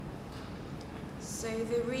So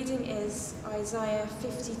the reading is Isaiah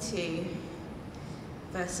 52,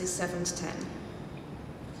 verses 7 to 10.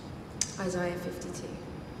 Isaiah 52.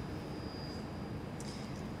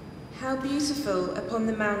 How beautiful upon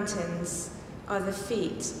the mountains are the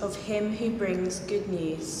feet of him who brings good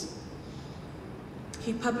news,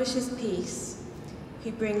 who publishes peace,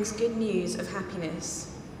 who brings good news of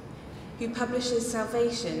happiness, who publishes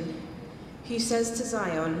salvation, who says to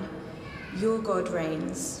Zion, your God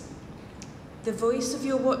reigns. The voice of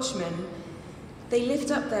your watchmen, they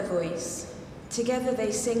lift up their voice. Together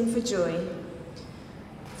they sing for joy.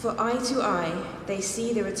 For eye to eye they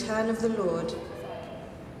see the return of the Lord.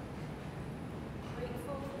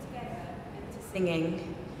 Grateful together and to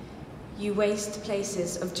singing, you waste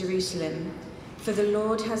places of Jerusalem, for the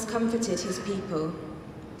Lord has comforted his people.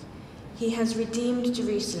 He has redeemed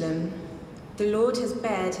Jerusalem. The Lord has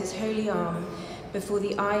bared his holy arm before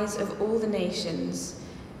the eyes of all the nations,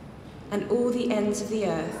 and all the ends of the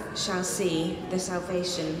earth shall see the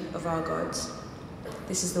salvation of our God.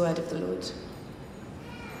 This is the word of the Lord.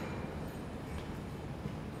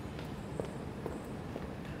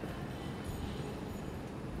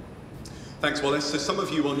 Thanks, Wallace. So some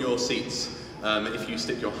of you on your seats, if you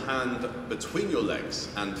stick your hand between your legs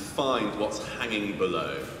and find what's hanging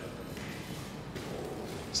below.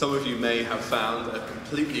 Some of you may have found a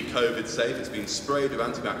completely COVID safe. It's been sprayed with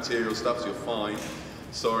antibacterial stuff, so you're fine.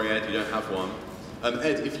 Sorry, Ed, you don't have one.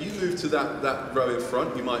 Ed, if you move to that row in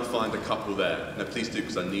front, you might find a couple there. No, please do,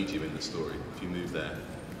 because I need you in the story, if you move there.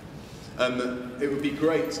 It would be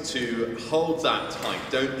great to hold that tight.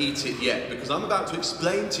 Don't eat it yet, because I'm about to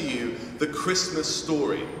explain to you the Christmas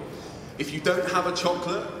story. If you don't have a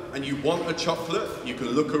chocolate and you want a chocolate, you can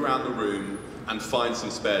look around the room and find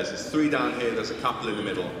some spares. There's 3 down here, there's a couple in the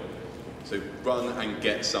middle. So run and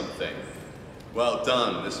get something. Well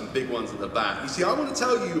done, there's some big ones at the back. You see, I want to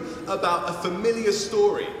tell you about a familiar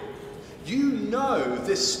story. You know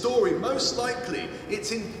this story, most likely.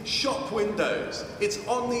 It's in shop windows. It's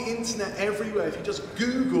on the internet everywhere. If you just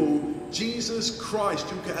Google Jesus Christ,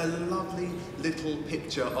 you'll get a lovely little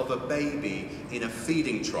picture of a baby in a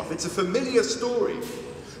feeding trough. It's a familiar story,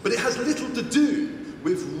 but it has little to do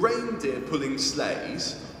with reindeer pulling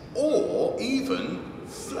sleighs or even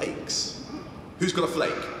flakes. Who's got a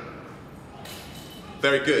flake?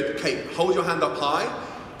 Very good. Okay, hold your hand up high.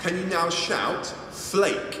 Can you now shout,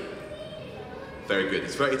 flake? Very good.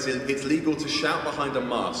 It's legal to shout behind a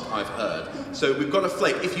mask, I've heard. So we've got a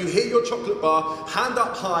flake. If you hear your chocolate bar, hand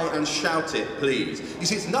up high and shout it, please. You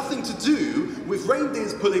see, it's nothing to do with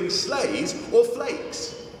reindeers pulling sleighs or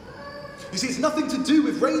flakes. You see, it's nothing to do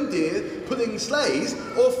with reindeer pulling sleighs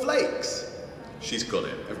or flakes. She's got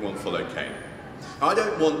it. Everyone follow Kate. I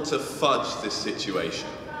don't want to fudge this situation.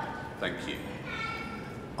 Thank you.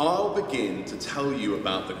 I'll begin to tell you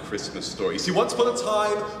about the Christmas story. See, once upon a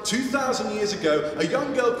time, 2,000 years ago, a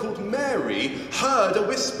young girl called Mary heard a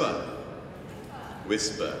whisper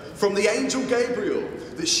from the angel Gabriel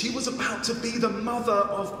that she was about to be the mother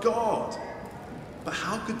of God. But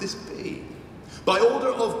how could this be? By order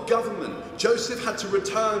of government, Joseph had to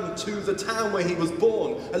return to the town where he was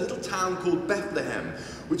born, a little town called Bethlehem,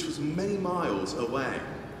 which was many miles away.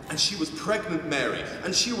 And she was pregnant, Mary,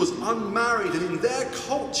 and she was unmarried, and in their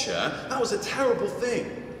culture, that was a terrible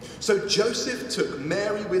thing. So Joseph took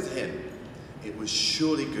Mary with him. It was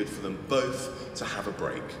surely good for them both to have a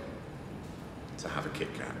break, to have a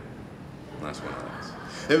Kit Kat. That's what it was.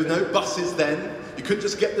 There were no buses then. You couldn't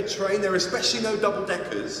just get the train. There were especially no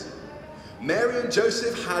double-deckers. Mary and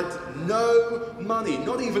Joseph had no money,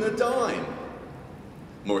 not even a dime.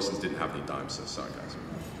 Morrison's didn't have any dimes, so sorry guys.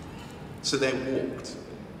 So they walked.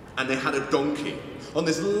 And they had a donkey. On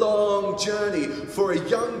this long journey for a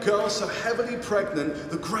young girl so heavily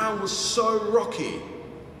pregnant, the ground was so rocky.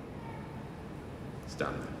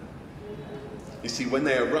 Stand there. You see, when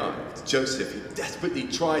they arrived, Joseph, he desperately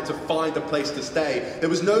tried to find a place to stay. There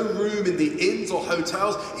was no room in the inns or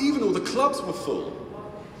hotels. Even all the clubs were full.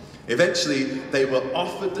 Eventually, they were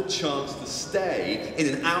offered the chance to stay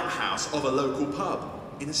in an outhouse of a local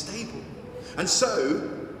pub, in a stable. And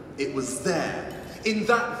so, it was there, in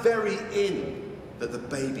that very inn, that the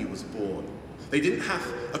baby was born. They didn't have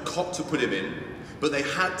a cot to put him in, but they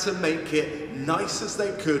had to make it nice as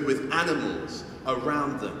they could with animals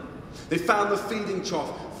around them. They found the feeding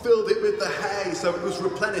trough, filled it with the hay so it was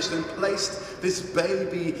replenished, and placed this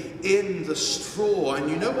baby in the straw. And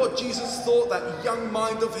you know what Jesus thought, that young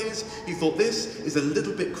mind of his? He thought, this is a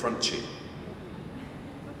little bit crunchy.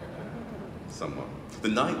 Somewhat. The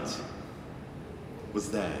night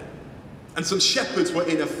was there. And some shepherds were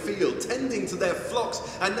in a field tending to their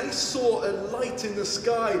flocks, and they saw a light in the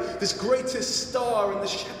sky, this greatest star, and the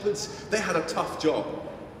shepherds, they had a tough job,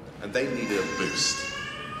 and they needed a boost.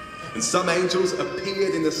 And some angels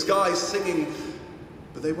appeared in the sky singing,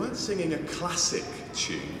 but they weren't singing a classic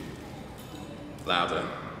tune. Louder.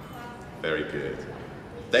 Very good.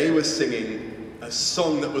 They were singing a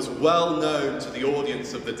song that was well known to the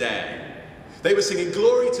audience of the day. They were singing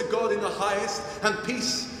glory to God in the highest and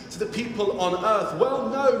peace to the people on earth, well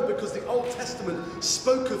known because the Old Testament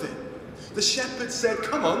spoke of it. The shepherds said,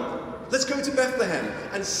 come on, let's go to Bethlehem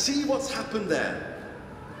and see what's happened there.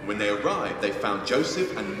 When they arrived, they found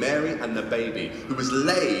Joseph and Mary and the baby, who was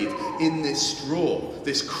laid in this straw,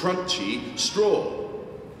 this crunchy straw.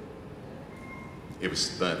 It was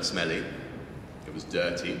burnt smelly, it was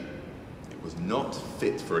dirty, it was not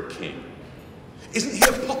fit for a king. Isn't he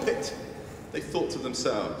a puppet? They thought to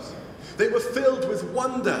themselves. They were filled with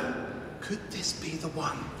wonder. Could this be the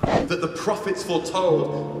one that the prophets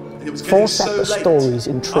foretold? And it was getting so late. 4 separate stories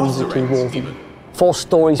intrinsically woven. 4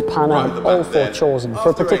 stories pan out, all 4 chosen for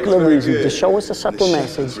a particular reason to show us a subtle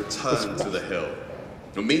message. Returned to the hill.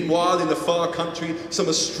 And meanwhile, in the far country, some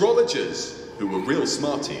astrologers, who were real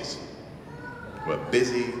smarties, were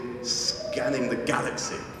busy scanning the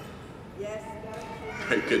galaxy. Yes.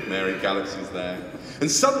 Very good, Mary, galaxy's there.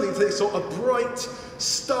 And suddenly they saw a bright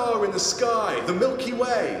star in the sky, the Milky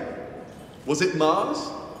Way. Was it Mars?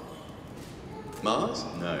 Mars?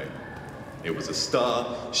 No. It was a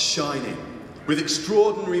star shining with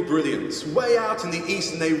extraordinary brilliance way out in the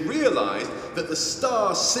east, and they realized that the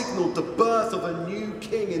star signaled the birth of a new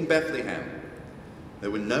king in Bethlehem. There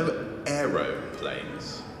were no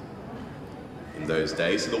aeroplanes in those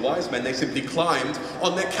days, so the wise men, they simply climbed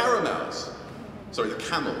on their camels.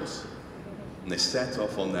 And they set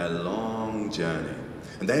off on their long journey.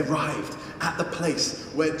 And they arrived at the place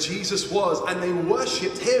where Jesus was, and they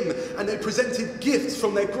worshipped him, and they presented gifts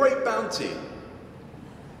from their great bounty.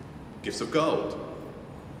 Gifts of gold.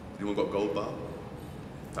 Anyone got gold bar?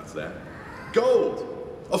 That's there. Gold,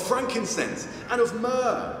 of frankincense, and of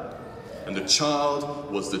myrrh. And the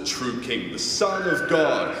child was the true king, the Son of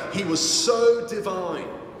God. He was so divine.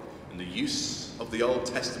 And the use of the Old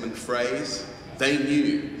Testament phrase, they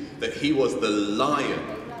knew that he was the Lion.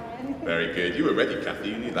 Very good. You were ready, Kathy.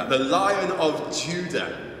 You knew that. The Lion of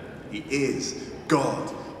Judah. He is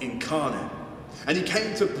God incarnate. And he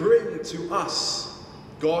came to bring to us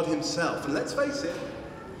God himself. And let's face it,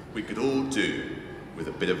 we could all do with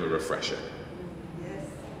a bit of a refresher. Yes.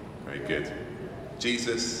 Very good.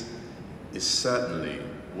 Jesus is certainly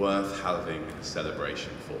worth having a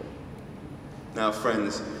celebration for. Now,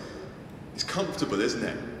 friends, it's comfortable, isn't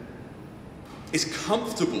it? It's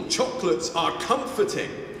comfortable. Chocolates are comforting.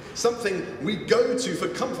 Something we go to for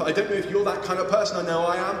comfort. I don't know if you're that kind of person. I know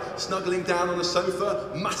I am. Snuggling down on a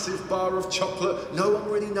sofa, massive bar of chocolate. No one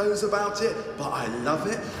really knows about it, but I love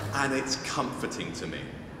it, and it's comforting to me.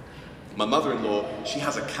 My mother-in-law, she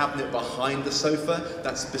has a cabinet behind the sofa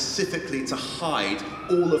that's specifically to hide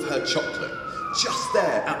all of her chocolate, just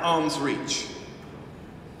there at arm's reach.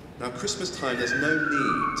 Now, Christmas time, there's no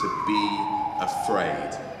need to be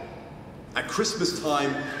afraid. At Christmas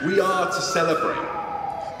time, we are to celebrate.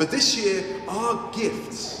 But this year, our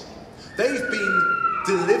gifts, they've been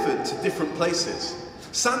delivered to different places.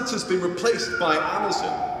 Santa's been replaced by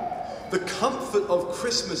Amazon. The comfort of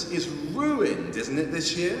Christmas is ruined, isn't it,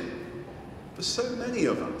 this year? For so many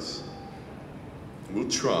of us. We'll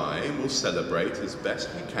try and we'll celebrate as best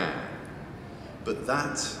we can. But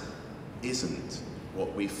that isn't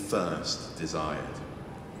what we first desired.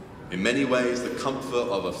 In many ways, the comfort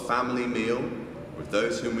of a family meal with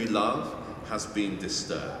those whom we love has been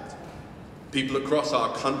disturbed. People across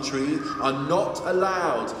our country are not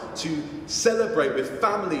allowed to celebrate with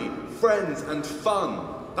family, friends, and fun.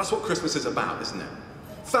 That's what Christmas is about, isn't it?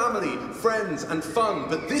 Family, friends, and fun.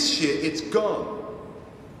 But this year, it's gone.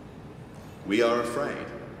 We are afraid.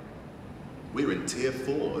 We're in tier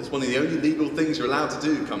 4. It's one of the only legal things you're allowed to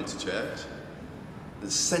do, come to church.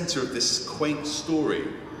 The center of this quaint story,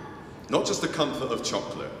 not just the comfort of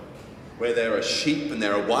chocolate, where there are sheep and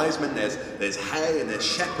there are wise men, there's hay and there's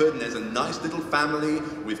shepherd and there's a nice little family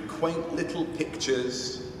with quaint little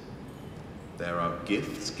pictures. There are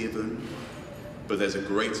gifts given, but there's a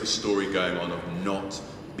greater story going on of not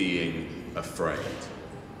being afraid.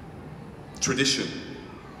 Tradition,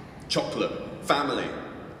 chocolate, family,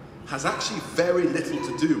 has actually very little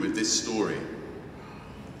to do with this story.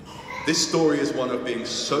 This story is one of being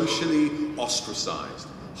socially ostracized,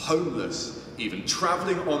 homeless, even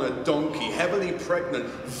traveling on a donkey, heavily pregnant,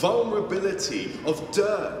 vulnerability of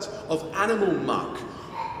dirt, of animal muck,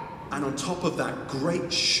 and on top of that,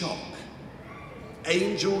 great shock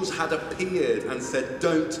Angels had appeared and said,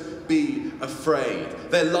 don't be afraid.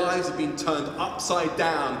 Their lives had been turned upside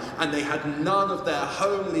down, and they had none of their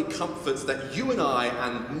homely comforts that you and I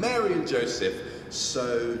and Mary and Joseph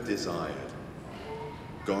so desired.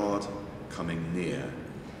 God coming near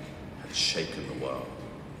had shaken the world.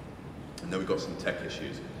 And then we've got some tech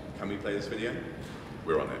issues. Can we play this video?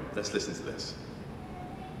 We're on it. Let's listen to this.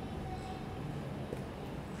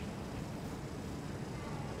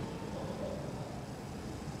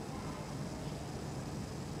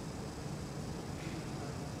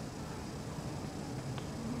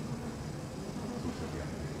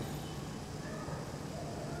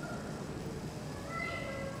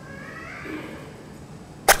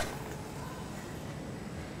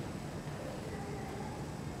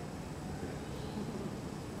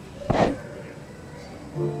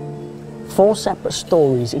 Four separate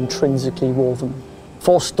stories intrinsically woven.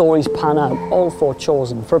 Four stories pan out, all four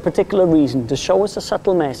chosen, for a particular reason, to show us a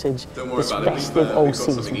subtle message this festive old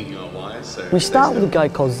season. We start with a guy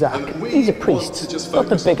called Zach. He's a priest, not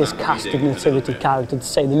the biggest casted nativity character to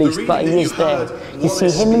say the least, but he is there. You see,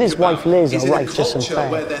 him and his wife Liz are righteous and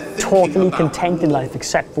fair, totally content in life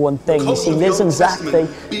except for one thing. You see, Liz and Zach, they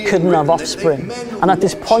couldn't have offspring. And at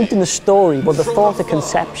this point in the story, well, the thought of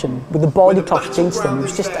conception, with the body clock against them,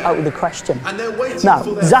 was just out of the question. Now,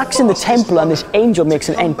 Zach's in the temple and this angel makes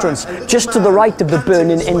an entrance, just to the right of the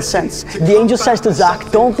burning incense. The angel says to Zach,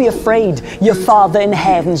 don't be afraid. Your Father in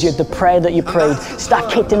heaven's heard the prayer that you prayed. Start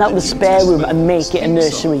kitting out the spare room and make it a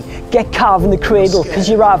nursery. Get carving the cradle, because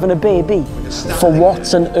you're having a baby. For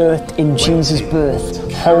what's on earth in Jesus'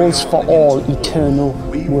 birth holds for all eternal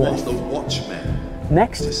worth.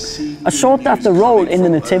 Next, a sought-after role in the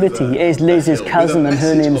Nativity is Liz's cousin, and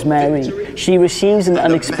her name's Mary. She receives an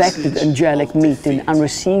unexpected angelic meeting and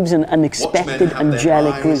receives an unexpected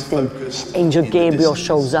angelic greeting. Angel Gabriel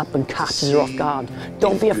shows up and catches her off guard.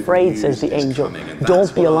 Don't be afraid, says the angel.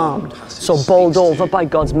 Don't be alarmed. So bowled over by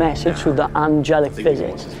God's message through the angelic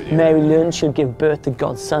visit, Mary learns she'll give birth to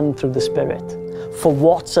God's Son through the Spirit. For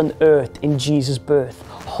what's on earth in Jesus' birth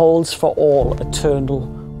holds for all eternal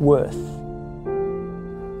worth.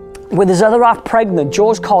 With his other half pregnant,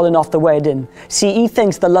 Joe's calling off the wedding. See, he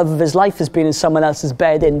thinks the love of his life has been in someone else's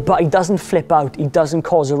bedding, but he doesn't flip out, he doesn't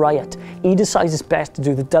cause a riot. He decides it's best to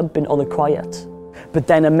do the dumping on the quiet. But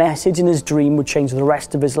then a message in his dream would change the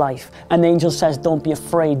rest of his life. An angel says, don't be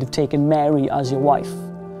afraid of taking Mary as your wife.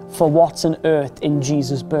 For what's on earth in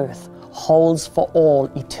Jesus' birth holds for all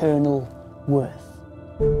eternal worth.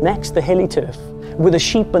 Next, the hilly turf, with the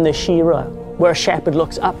sheep and the shearer, where a shepherd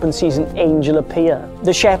looks up and sees an angel appear.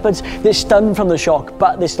 The shepherds, they're stunned from the shock,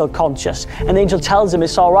 but they're still conscious. An angel tells them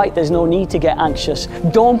it's all right, there's no need to get anxious.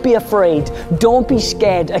 Don't be afraid, don't be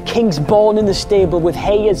scared. A king's born in the stable with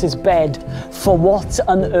hay as his bed. For what's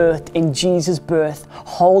on earth in Jesus' birth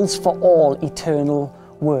holds for all eternal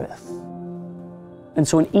worth. And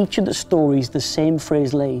so in each of the stories, the same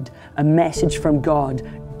phrase laid, a message from God: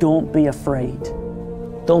 don't be afraid.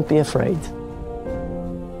 Don't be afraid.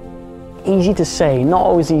 Easy to say, not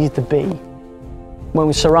always easy to be, when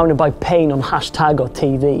we're surrounded by pain on hashtag or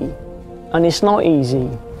TV. And it's not easy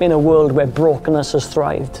in a world where brokenness has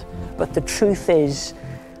thrived. But the truth is,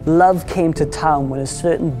 love came to town when a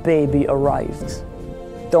certain baby arrived.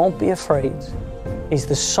 Don't be afraid is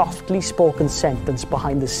the softly spoken sentence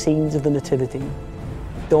behind the scenes of the Nativity.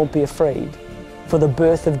 Don't be afraid, for the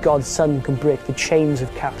birth of God's Son can break the chains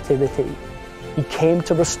of captivity. He came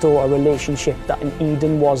to restore a relationship that in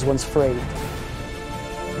Eden was once frayed.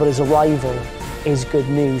 But his arrival is good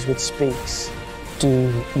news which speaks,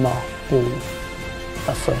 do not be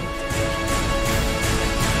afraid.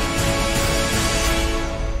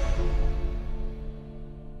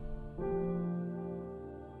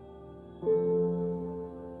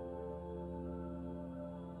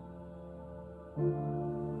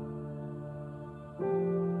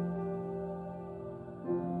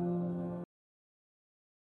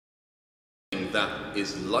 That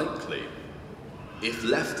is likely, if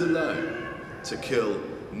left alone, to kill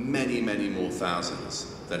many, many more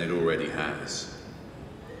thousands than it already has.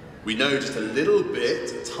 We know just a little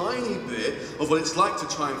bit, a tiny bit, of what it's like to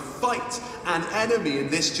try and fight an enemy in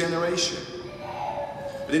this generation.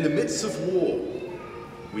 But in the midst of war,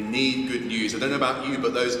 we need good news. I don't know about you,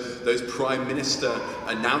 but those Prime Minister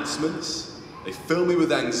announcements, they fill me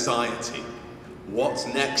with anxiety. What's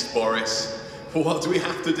next, Boris? What do we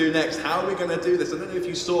have to do next? How are we going to do this? I don't know if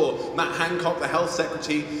you saw Matt Hancock, the Health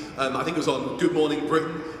Secretary, I think it was on Good Morning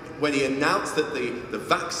Britain, when he announced that the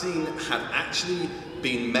vaccine had actually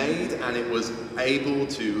been made and it was able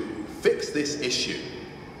to fix this issue.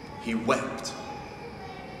 He wept.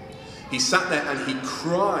 He sat there and he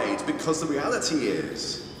cried because the reality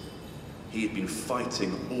is he had been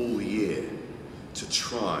fighting all year to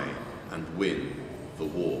try and win the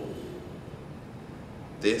war.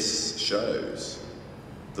 This shows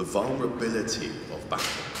the vulnerability of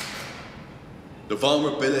battle. The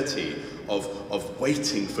vulnerability of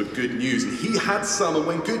waiting for good news. And he had some, and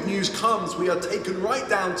when good news comes, we are taken right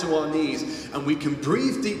down to our knees and we can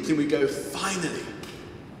breathe deeply and we go, finally.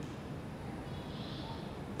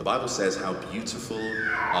 The Bible says how beautiful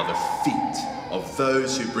are the feet of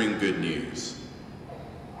those who bring good news.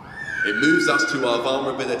 It moves us to our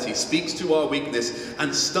vulnerability, speaks to our weakness,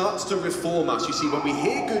 and starts to reform us. You see, when we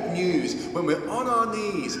hear good news, when we're on our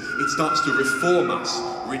knees, it starts to reform us,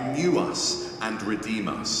 renew us, and redeem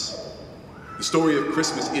us. The story of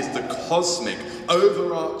Christmas is the cosmic,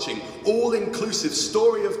 overarching, all-inclusive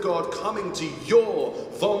story of God coming to your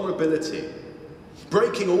vulnerability,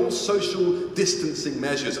 breaking all social distancing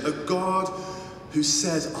measures, a God who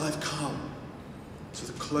says, I've come to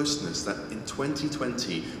the closeness that in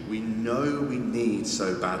 2020 we know we need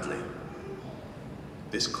so badly.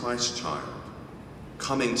 This Christ child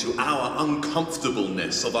coming to our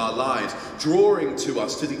uncomfortableness of our lives, drawing to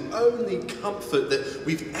us to the only comfort that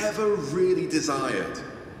we've ever really desired,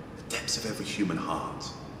 the depths of every human heart,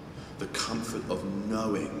 the comfort of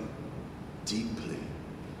knowing deeply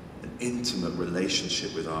an intimate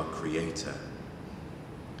relationship with our Creator.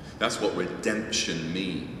 That's what redemption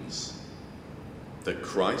means. That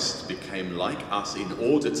Christ became like us in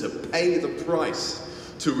order to pay the price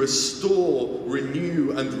to restore,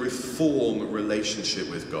 renew, and reform relationship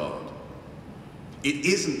with God. It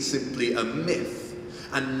isn't simply a myth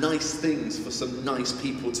and nice things for some nice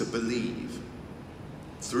people to believe.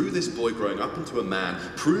 Through this boy growing up into a man,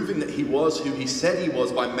 proving that he was who he said he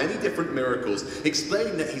was by many different miracles,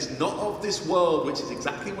 explaining that he's not of this world, which is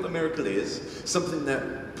exactly what a miracle is, something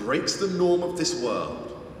that breaks the norm of this world,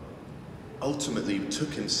 ultimately took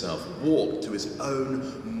himself, walked to his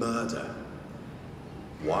own murder.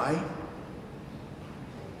 Why?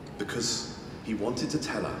 Because he wanted to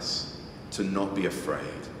tell us to not be afraid.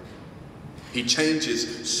 He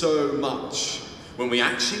changes so much when we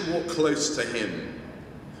actually walk close to him.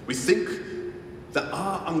 We think that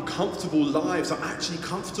our uncomfortable lives are actually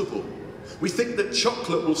comfortable. We think that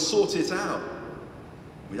chocolate will sort it out.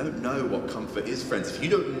 We don't know what comfort is, friends. If you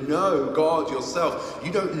don't know God yourself,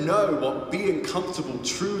 you don't know what being comfortable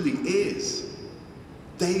truly is.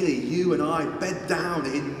 Daily, you and I bed down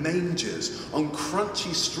in mangers on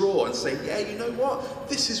crunchy straw and say, yeah, you know what?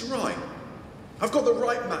 This is right. I've got the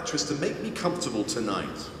right mattress to make me comfortable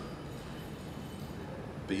tonight.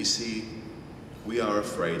 But you see, we are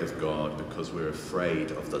afraid of God because we're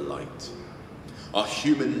afraid of the light. Our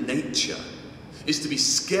human nature is to be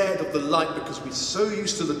scared of the light because we're so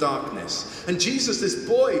used to the darkness. And Jesus, this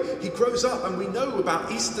boy, he grows up, and we know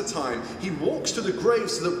about Easter time. He walks to the grave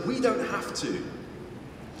so that we don't have to.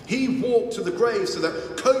 He walked to the grave so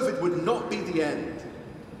that COVID would not be the end.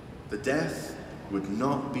 The death would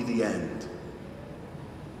not be the end.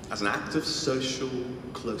 As an act of social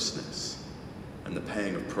closeness and the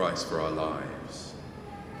paying of price for our lives.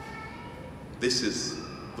 This is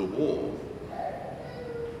the war.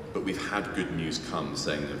 But we've had good news come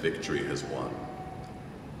saying that victory has won.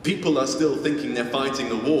 People are still thinking they're fighting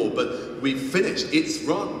the war, but we've finished. It's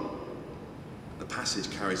run. The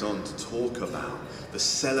passage carries on to talk about the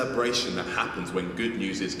celebration that happens when good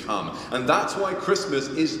news is come. And that's why Christmas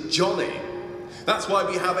is jolly. That's why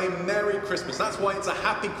we have a Merry Christmas. That's why it's a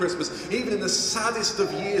happy Christmas. Even in the saddest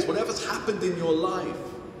of years, whatever's happened in your life,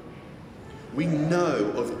 we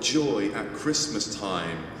know of joy at Christmas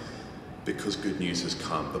time because good news has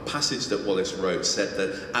come. The passage that Wallace wrote said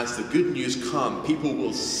that as the good news come, people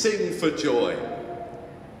will sing for joy.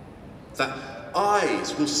 That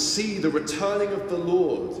eyes will see the returning of the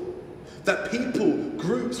Lord. That people,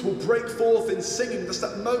 groups will break forth in singing. There's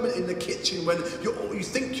that moment in the kitchen when you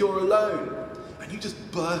think you're alone and you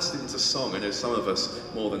just burst into song. I know some of us,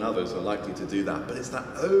 more than others, are likely to do that. But it's that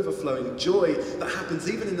overflowing joy that happens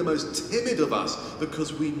even in the most timid of us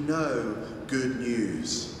because we know good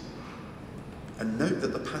news. And note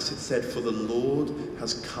that the passage said, for the Lord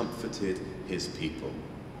has comforted his people.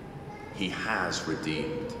 He has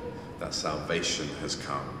redeemed. That salvation has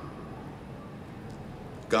come.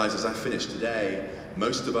 Guys, as I finish today,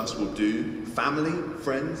 most of us will do family,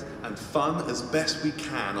 friends, and fun as best we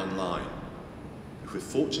can online. If we're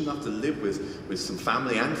fortunate enough to live with some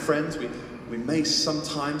family and friends, we may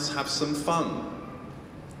sometimes have some fun.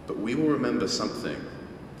 But we will remember something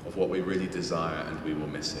of what we really desire, and we will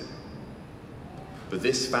miss it. But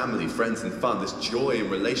this family, friends, and fun, this joy and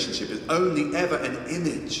relationship is only ever an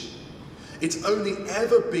image. It's only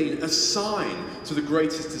ever been a sign to the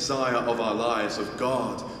greatest desire of our lives, of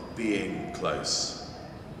God being close.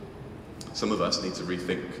 Some of us need to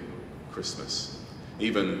rethink Christmas.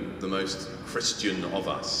 Even the most Christian of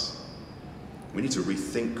us. We need to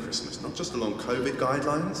rethink Christmas, not just along COVID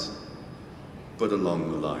guidelines, but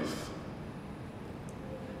along life.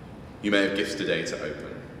 You may have gifts today to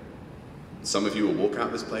open. Some of you will walk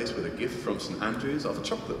out this place with a gift from St. Andrew's of a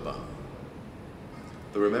chocolate bar.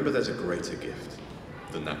 But remember, there's a greater gift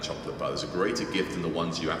than that chocolate bar. There's a greater gift than the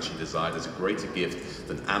ones you actually desire. There's a greater gift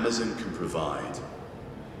than Amazon can provide.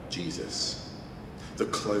 Jesus, the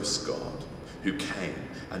close God who came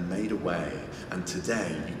and made a way, and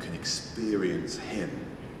today you can experience him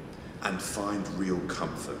and find real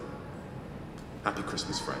comfort. Happy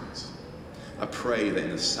Christmas, friends. I pray that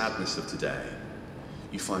in the sadness of today,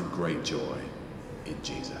 you find great joy in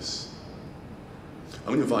Jesus.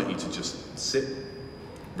 I'm going to invite you to just sit,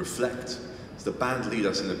 reflect, as the band lead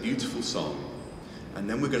us in a beautiful song, and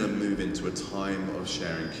then we're going to move into a time of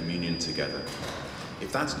sharing communion together.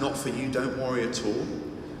 If that's not for you, don't worry at all.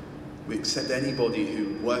 We accept anybody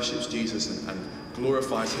who worships Jesus and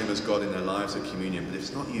glorifies him as God in their lives at communion. But if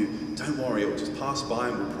it's not you, don't worry, it'll just pass by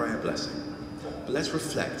and we'll pray a blessing. But let's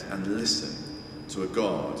reflect and listen to a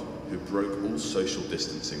God who broke all social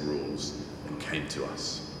distancing rules and came to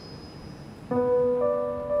us.